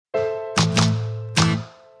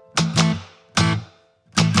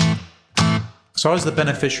So I was the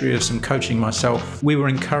beneficiary of some coaching myself. We were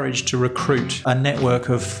encouraged to recruit a network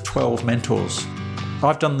of 12 mentors.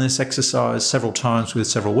 I've done this exercise several times with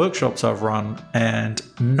several workshops I've run, and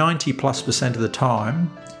 90+% of the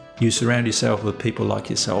time, you surround yourself with people like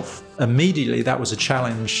yourself. Immediately, that was a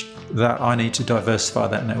challenge that I need to diversify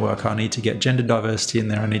that network. I need to get gender diversity in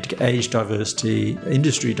there. I need to get age diversity,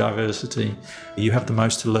 industry diversity. You have the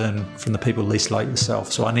most to learn from the people least like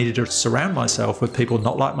yourself. So I needed to surround myself with people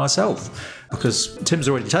not like myself because Tim's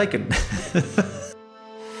already taken.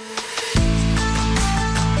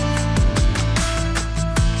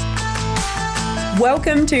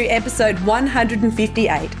 Welcome to episode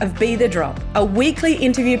 158 of Be The Drop, a weekly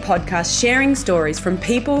interview podcast sharing stories from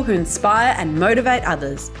people who inspire and motivate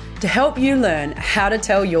others to help you learn how to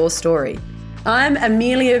tell your story. I'm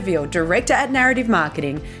Amelia Veal, Director at Narrative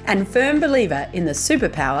Marketing and firm believer in the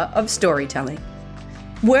superpower of storytelling.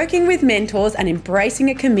 Working with mentors and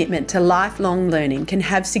embracing a commitment to lifelong learning can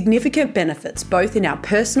have significant benefits both in our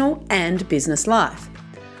personal and business life.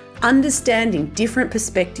 Understanding different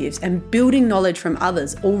perspectives and building knowledge from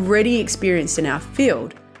others already experienced in our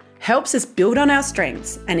field helps us build on our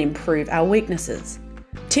strengths and improve our weaknesses.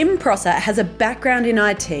 Tim Prosser has a background in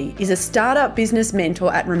IT, is a startup business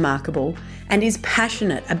mentor at Remarkable, and is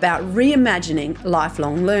passionate about reimagining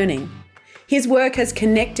lifelong learning. His work has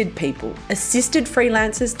connected people, assisted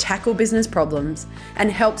freelancers tackle business problems,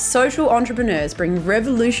 and helped social entrepreneurs bring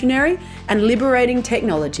revolutionary and liberating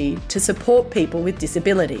technology to support people with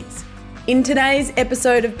disabilities. In today's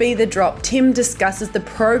episode of Be The Drop, Tim discusses the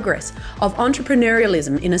progress of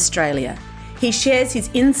entrepreneurialism in Australia. He shares his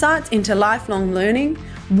insights into lifelong learning,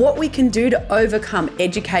 what we can do to overcome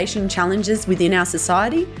education challenges within our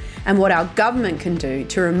society, and what our government can do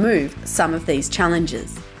to remove some of these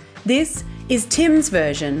challenges. This is Tim's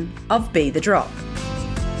version of Be The Drop.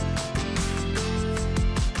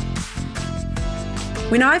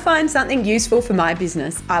 When I find something useful for my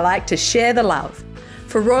business, I like to share the love.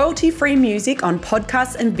 For royalty-free music on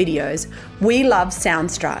podcasts and videos, we love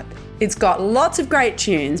Soundstripe. It's got lots of great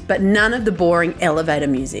tunes, but none of the boring elevator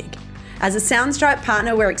music. As a Soundstripe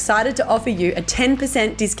partner, we're excited to offer you a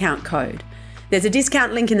 10% discount code. There's a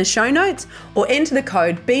discount link in the show notes, or enter the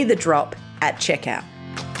code BeTheDrop at checkout.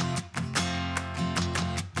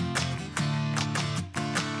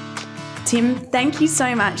 Tim, thank you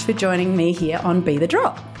so much for joining me here on Be The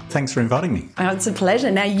Drop. Thanks for inviting me. Oh, it's a pleasure.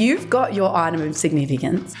 Now, you've got your item of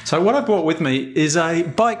significance. So what I brought with me is a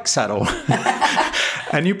bike saddle.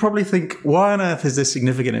 And you probably think, why on earth is this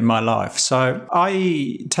significant in my life? So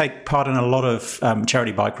I take part in a lot of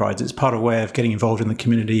charity bike rides. It's part of a way of getting involved in the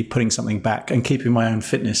community, putting something back and keeping my own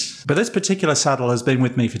fitness. But this particular saddle has been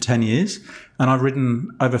with me for 10 years. And I've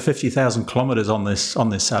ridden over 50,000 kilometres on this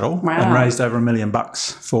saddle. Wow. And raised over $1 million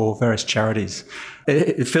for various charities.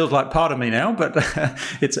 It feels like part of me now, but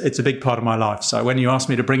it's a big part of my life. So when you asked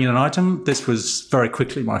me to bring in an item, this was very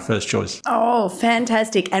quickly my first choice. Oh,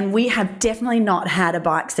 fantastic. And we have definitely not had a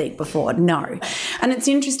bike seat before, no. And it's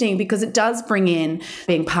interesting because it does bring in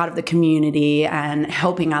being part of the community and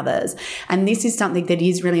helping others. And this is something that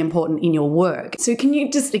is really important in your work. So can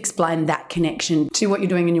you just explain that connection to what you're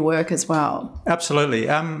doing in your work as well? Absolutely.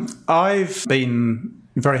 I've been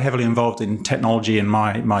very heavily involved in technology in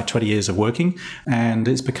my 20 years of working, and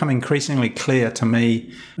it's become increasingly clear to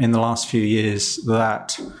me in the last few years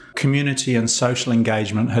that community and social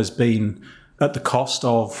engagement has been at the cost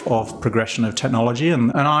of progression of technology,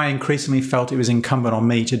 and I increasingly felt it was incumbent on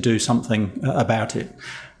me to do something about it.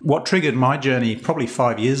 What triggered my journey probably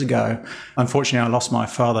 5 years ago, unfortunately, I lost my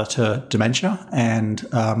father to dementia, and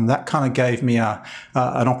that kind of gave me an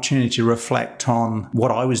opportunity to reflect on what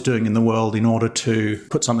I was doing in the world in order to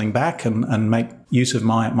put something back and make use of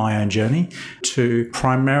my own journey, to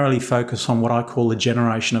primarily focus on what I call the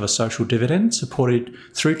generation of a social dividend supported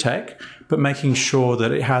through tech, but making sure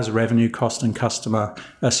that it has revenue, cost and customer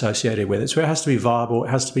associated with it. So it has to be viable, it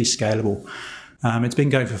has to be scalable. It's been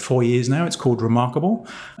going for 4 years now. It's called Remarkable.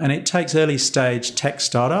 And it takes early stage tech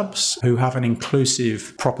startups who have an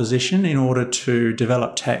inclusive proposition in order to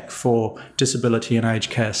develop tech for disability and aged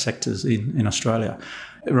care sectors in Australia.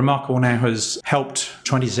 Remarkable now has helped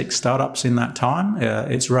 26 startups in that time.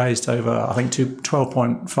 It's raised over, I think,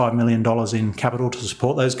 $12.5 million in capital to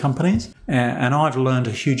support those companies. And I've learned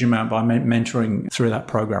a huge amount by mentoring through that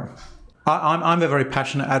program. I'm a very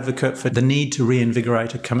passionate advocate for the need to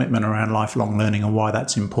reinvigorate a commitment around lifelong learning and why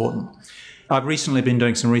that's important. I've recently been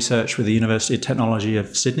doing some research with the University of Technology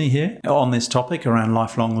of Sydney here on this topic around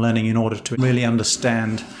lifelong learning in order to really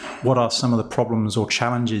understand what are some of the problems or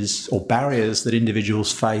challenges or barriers that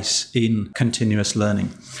individuals face in continuous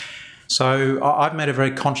learning. So I've made a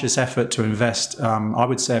very conscious effort to invest, I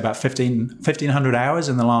would say about 1,500 hours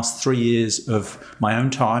in the last 3 years of my own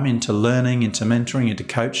time into learning, into mentoring, into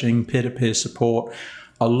coaching, peer-to-peer support,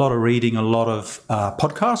 a lot of reading, a lot of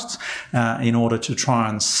podcasts in order to try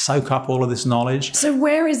and soak up all of this knowledge. So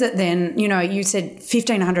where is it then? You said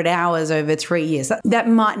 1,500 hours over 3 years. That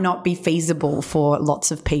might not be feasible for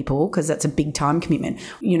lots of people because that's a big time commitment.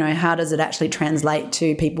 How does it actually translate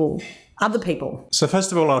to other people? So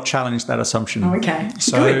first of all, I'll challenge that assumption. Okay.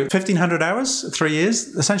 So 1,500 hours, 3 years,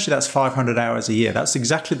 essentially that's 500 hours a year. That's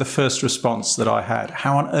exactly the first response that I had.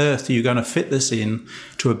 How on earth are you going to fit this in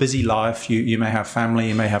to a busy life? You may have family,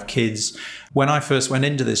 you may have kids. When I first went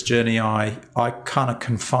into this journey, I kind of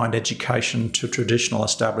confined education to traditional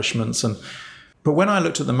establishments. But when I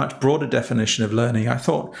looked at the much broader definition of learning, I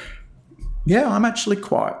thought, yeah,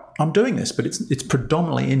 I'm doing this, but it's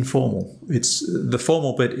predominantly informal. The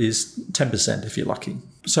formal bit is 10% if you're lucky.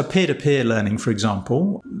 So peer-to-peer learning, for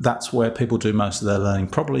example, that's where people do most of their learning,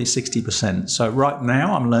 probably 60%. So right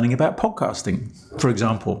now I'm learning about podcasting, for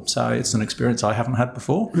example. So it's an experience I haven't had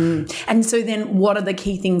before. And so then what are the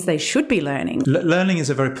key things they should be learning? Learning is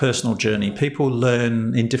a very personal journey. People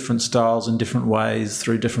learn in different styles, in different ways,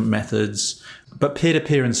 through different methods. But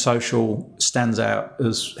peer-to-peer and social stands out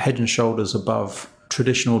as head and shoulders above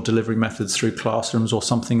traditional delivery methods through classrooms or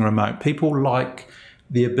something remote. People like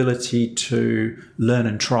the ability to learn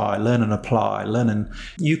and try, learn and apply,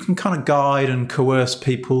 you can kind of guide and coerce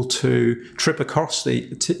people to trip across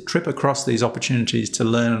these opportunities to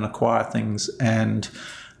learn and acquire things, and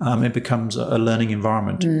it becomes a learning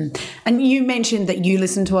environment. And you mentioned that you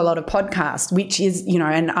listen to a lot of podcasts, which is,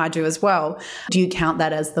 and I do as well. Do you count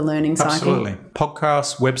that as the learning cycle? Absolutely.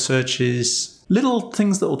 Podcasts, web searches, little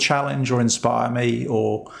things that will challenge or inspire me.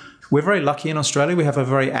 Or we're very lucky in Australia. We have a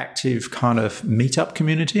very active kind of meetup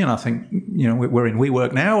community, and I think we're in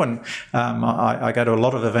WeWork now, and I go to a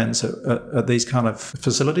lot of events at these kind of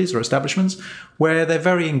facilities or establishments where they're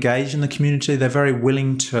very engaged in the community. They're very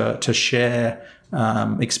willing to share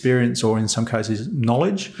experience, or in some cases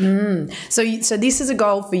knowledge. So this is a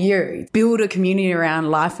goal for you: build a community around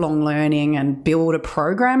lifelong learning and build a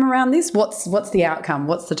program around this. What's the outcome?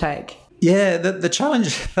 What's the take? Yeah, the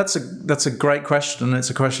challenge, that's a great question.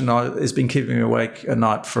 It's a question has been keeping me awake at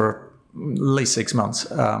night for at least 6 months.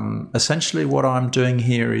 Essentially what I'm doing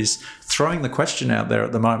here is throwing the question out there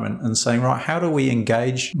at the moment and saying, right, how do we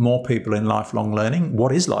engage more people in lifelong learning?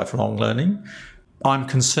 What is lifelong learning? I'm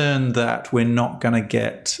concerned that we're not going to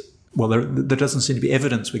get, there doesn't seem to be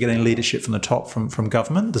evidence we're getting leadership from the top, from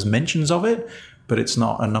government. There's mentions of it, but it's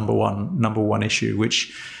not a number one issue,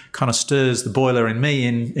 which kind of stirs the boiler in me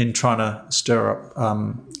in trying to stir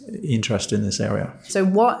up interest in this area. So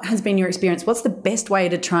what has been your experience? What's the best way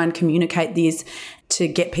to try and communicate this to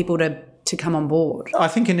get people to come on board? I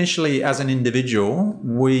think initially as an individual,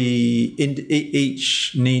 we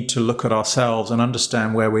each need to look at ourselves and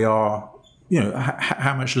understand where we are.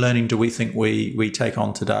 How much learning do we think we take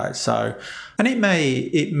on today? So, and it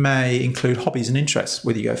may include hobbies and interests,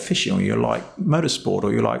 whether you go fishing or you like motorsport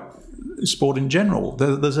or you like sport in general.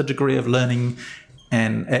 There's a degree of learning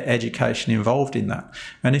and education involved in that.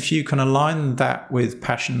 And if you can align that with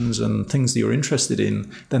passions and things that you're interested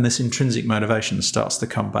in, then this intrinsic motivation starts to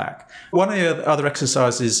come back. One of the other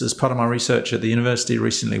exercises as part of my research at the university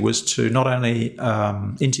recently was to not only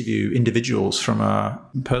interview individuals from a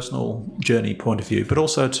personal journey point of view, but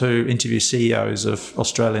also to interview CEOs of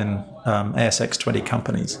Australian ASX 20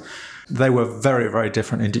 companies. They were very, very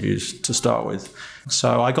different interviews to start with.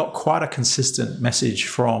 So I got quite a consistent message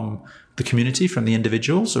from the community, from the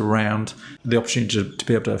individuals, around the opportunity to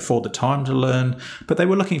be able to afford the time to learn. But they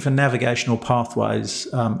were looking for navigational pathways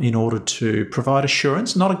in order to provide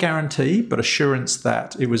assurance, not a guarantee, but assurance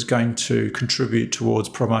that it was going to contribute towards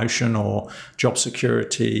promotion or job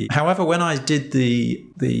security. However, when I did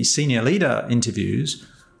the senior leader interviews,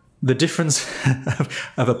 the difference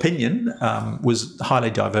of opinion was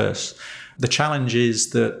highly diverse. The challenge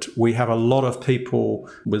is that we have a lot of people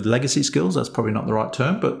with legacy skills, that's probably not the right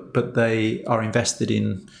term, but they are invested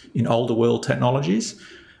in older world technologies,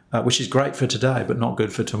 which is great for today, but not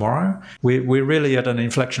good for tomorrow. We're really at an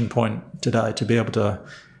inflection point today to be able to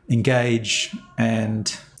engage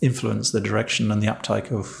and influence the direction and the uptake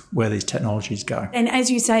of where these technologies go. And as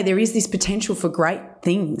you say, there is this potential for great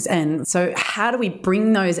things. And so how do we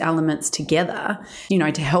bring those elements together,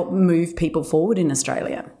 to help move people forward in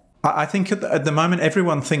Australia? I think at the moment,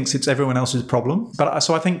 everyone thinks it's everyone else's problem.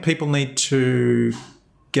 So I think people need to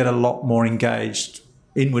get a lot more engaged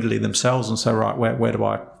inwardly themselves and say, right, where do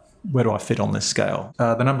I where do I fit on this scale?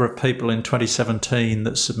 The number of people in 2017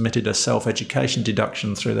 that submitted a self-education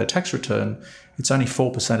deduction through their tax return, it's only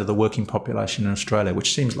 4% of the working population in Australia,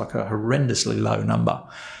 which seems like a horrendously low number.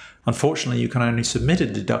 Unfortunately, you can only submit a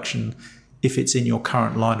deduction if it's in your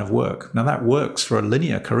current line of work. Now, that works for a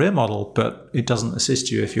linear career model, but it doesn't assist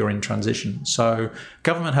you if you're in transition. So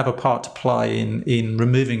government have a part to play in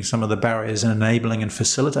removing some of the barriers and enabling and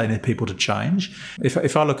facilitating people to change.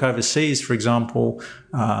 If I look overseas, for example,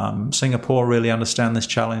 Singapore really understand this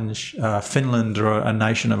challenge. Finland are a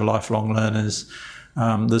nation of lifelong learners.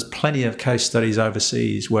 There's plenty of case studies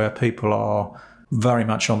overseas where people are very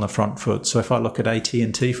much on the front foot. So if I look at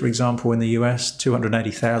AT&T, for example, in the US,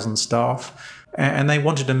 280,000 staff, and they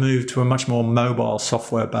wanted to move to a much more mobile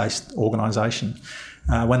software-based organisation.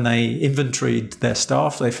 When they inventoried their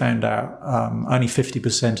staff, they found out only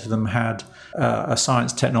 50% of them had a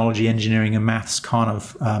science, technology, engineering and maths kind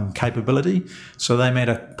of capability. So they made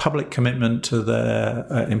a public commitment to their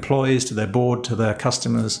employees, to their board, to their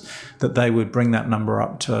customers, that they would bring that number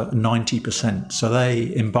up to 90%. So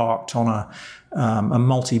they embarked on a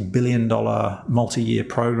multi-billion-dollar, multi-year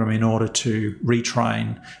program in order to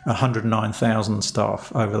retrain 109,000 staff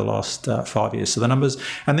over the last 5 years. So the numbers,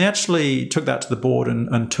 and they actually took that to the board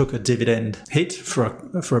and took a dividend hit for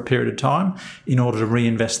a period of time in order to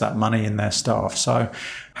reinvest that money in their staff. So,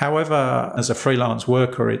 however, as a freelance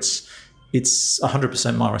worker, it's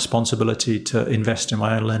 100% my responsibility to invest in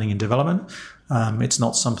my own learning and development. It's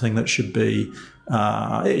not something that should be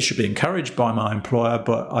it should be encouraged by my employer,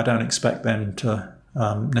 but I don't expect them to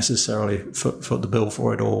necessarily foot the bill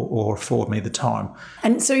for it or afford me the time.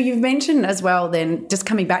 And so you've mentioned as well then, just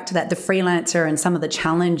coming back to that, the freelancer and some of the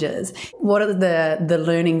challenges. What are the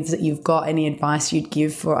learnings that you've got, any advice you'd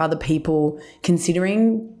give for other people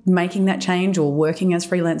considering making that change or working as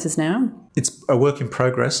freelancers now? It's a work in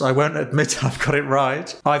progress. I won't admit I've got it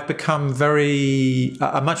right. I've become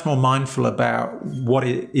much more mindful about what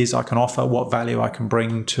it is I can offer, what value I can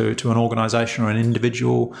bring to an organisation or an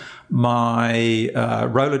individual. My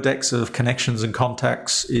Rolodex of connections and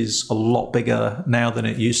contacts is a lot bigger now than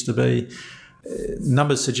it used to be.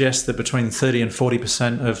 Numbers suggest that between 30 and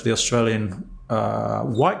 40% of the Australian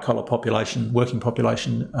white-collar population, working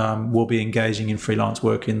population, will be engaging in freelance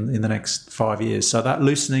work in the next 5 years. So that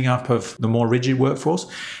loosening up of the more rigid workforce,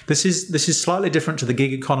 this is slightly different to the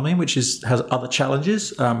gig economy, which has other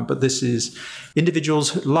challenges. But this is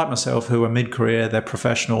individuals like myself who are mid-career, they're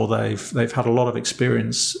professional, they've had a lot of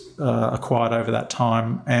experience acquired over that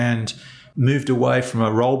time, and moved away from a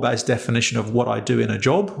role-based definition of what I do in a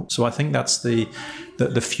job. So I think that's the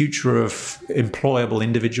future of employable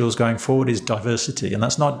individuals going forward is diversity. And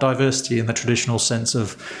that's not diversity in the traditional sense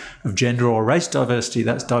of gender or race diversity.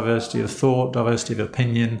 That's diversity of thought, diversity of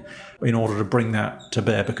opinion, in order to bring that to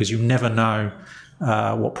bear, because you never know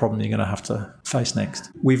what problem you're going to have to face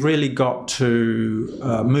next. We've really got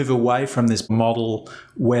to move away from this model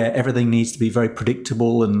where everything needs to be very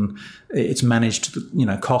predictable and it's managed,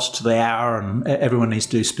 cost to the hour, and everyone needs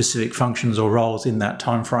to do specific functions or roles in that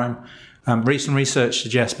time frame. Recent research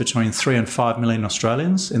suggests between 3 and 5 million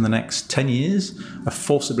Australians in the next 10 years are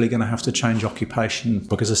forcibly going to have to change occupation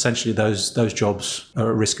because essentially those jobs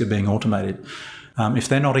are at risk of being automated. If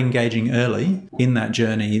they're not engaging early in that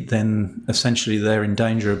journey, then essentially they're in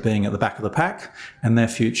danger of being at the back of the pack, and their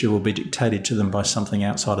future will be dictated to them by something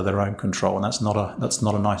outside of their own control, and that's not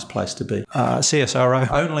a nice place to be.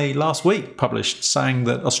 CSIRO only last week published saying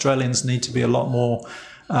that Australians need to be a lot more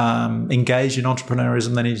engaged in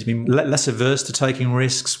entrepreneurism. They need to be less averse to taking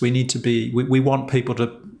risks. We want people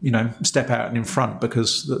to step out and in front,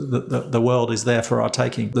 because the world is there for our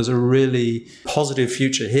taking. There's a really positive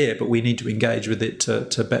future here, but we need to engage with it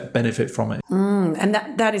to benefit from it. And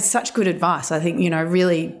that is such good advice. I think,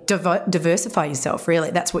 really diversify yourself,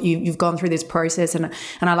 really. That's what you've gone through this process. And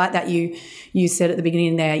I like that you said at the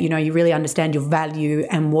beginning there, you really understand your value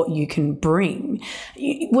and what you can bring.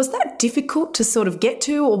 Was that difficult to sort of get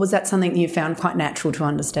to, or was that something that you found quite natural to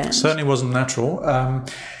understand? It certainly wasn't natural.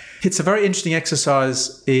 It's a very interesting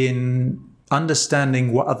exercise in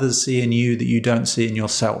understanding what others see in you that you don't see in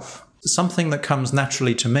yourself. Something that comes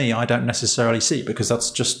naturally to me, I don't necessarily see, because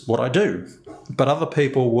that's just what I do. But other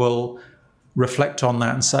people will reflect on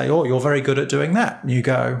that and say, oh, you're very good at doing that. And you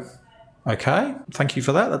go, okay, thank you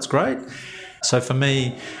for that. That's great. So for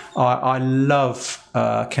me, I love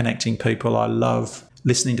connecting people. I love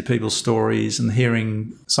listening to people's stories and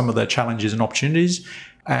hearing some of their challenges and opportunities.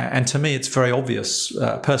 And to me, it's very obvious.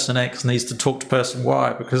 Person X needs to talk to person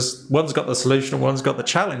Y because one's got the solution and one's got the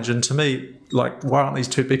challenge. And to me, why aren't these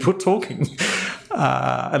two people talking?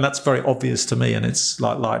 And that's very obvious to me, and it's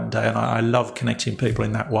like light and day, and I love connecting people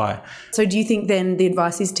in that way. So do you think then the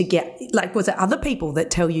advice is to get, was it other people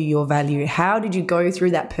that tell you your value? How did you go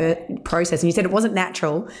through that process? And you said it wasn't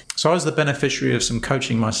natural. So I was the beneficiary of some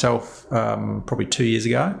coaching myself probably 2 years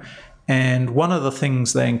ago. And one of the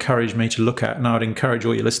things they encouraged me to look at, and I would encourage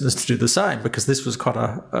all your listeners to do the same, because this was quite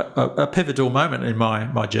a pivotal moment in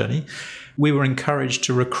my journey. We were encouraged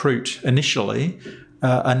to recruit initially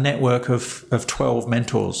a network of 12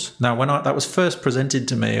 mentors. Now, when that was first presented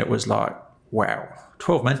to me, it was like, wow,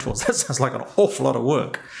 12 mentors, that sounds like an awful lot of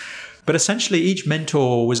work. But essentially, each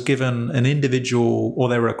mentor was given an individual, or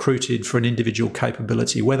they were recruited for an individual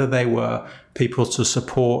capability, whether they were people to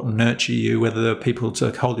support and nurture you, whether they were people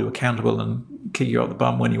to hold you accountable and kick you up the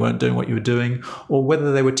bum when you weren't doing what you were doing, or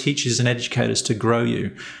whether they were teachers and educators to grow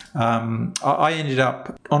you. I ended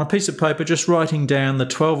up on a piece of paper just writing down the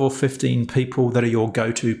 12 or 15 people that are your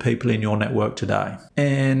go-to people in your network today.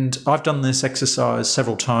 And I've done this exercise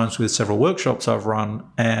several times with several workshops I've run,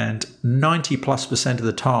 and 90+% of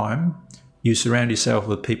the time, you surround yourself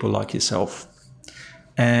with people like yourself.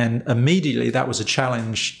 And immediately that was a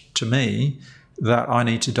challenge to me, that I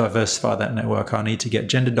need to diversify that network. I need to get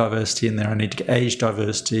gender diversity in there. I need to get age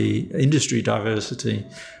diversity, industry diversity.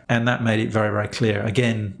 And that made it very, very clear.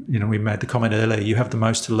 Again, we made the comment earlier, you have the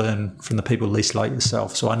most to learn from the people least like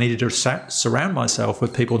yourself. So I needed to surround myself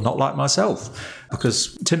with people not like myself,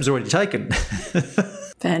 because Tim's already taken.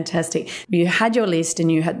 Fantastic. You had your list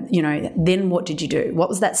and you had, then what did you do? What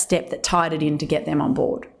was that step that tied it in to get them on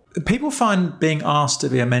board? People find being asked to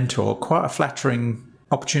be a mentor quite a flattering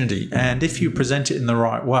opportunity, and if you present it in the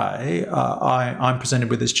right way, I'm presented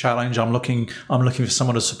with this challenge. I'm looking for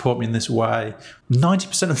someone to support me in this way.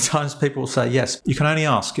 90% of the times, people will say yes. You can only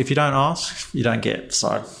ask. If you don't ask, you don't get.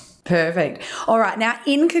 So. Perfect. All right. Now,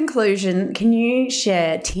 in conclusion, can you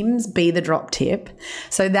share Tim's Be the Drop tip?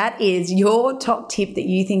 So that is your top tip that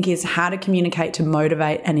you think is how to communicate to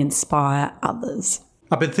motivate and inspire others.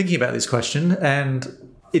 I've been thinking about this question, and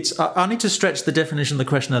I need to stretch the definition of the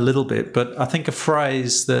question a little bit, but I think a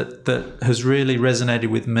phrase that has really resonated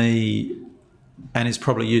with me and is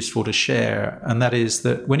probably useful to share, and that is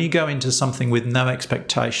that when you go into something with no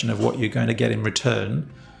expectation of what you're going to get in return,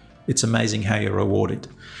 it's amazing how you're rewarded.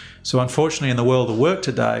 So unfortunately, in the world of work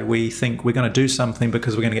today, we think we're going to do something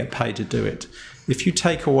because we're going to get paid to do it. If you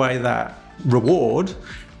take away that reward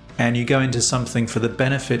and you go into something for the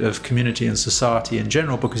benefit of community and society in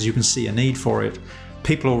general because you can see a need for it,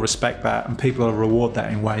 people will respect that and people will reward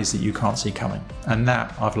that in ways that you can't see coming. And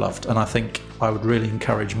that I've loved. And I think I would really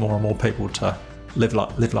encourage more and more people to live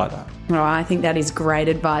like that. Well, I think that is great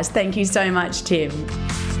advice. Thank you so much, Tim.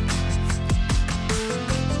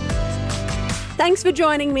 Thanks for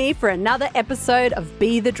joining me for another episode of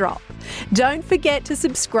Be the Drop. Don't forget to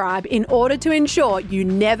subscribe in order to ensure you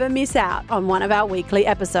never miss out on one of our weekly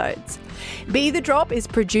episodes. Be the Drop is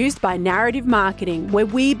produced by Narrative Marketing, where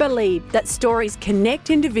we believe that stories connect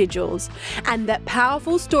individuals and that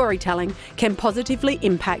powerful storytelling can positively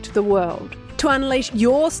impact the world. To unleash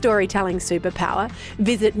your storytelling superpower,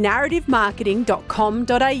 visit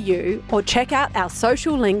narrativemarketing.com.au or check out our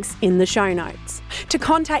social links in the show notes. To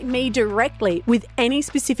contact me directly with any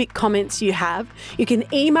specific comments you have, you can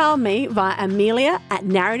email me via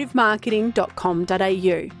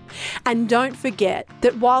amelia@narrativemarketing.com.au. And don't forget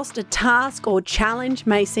that whilst a task or challenge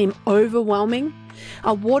may seem overwhelming,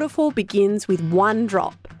 a waterfall begins with one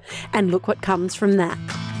drop, and look what comes from that.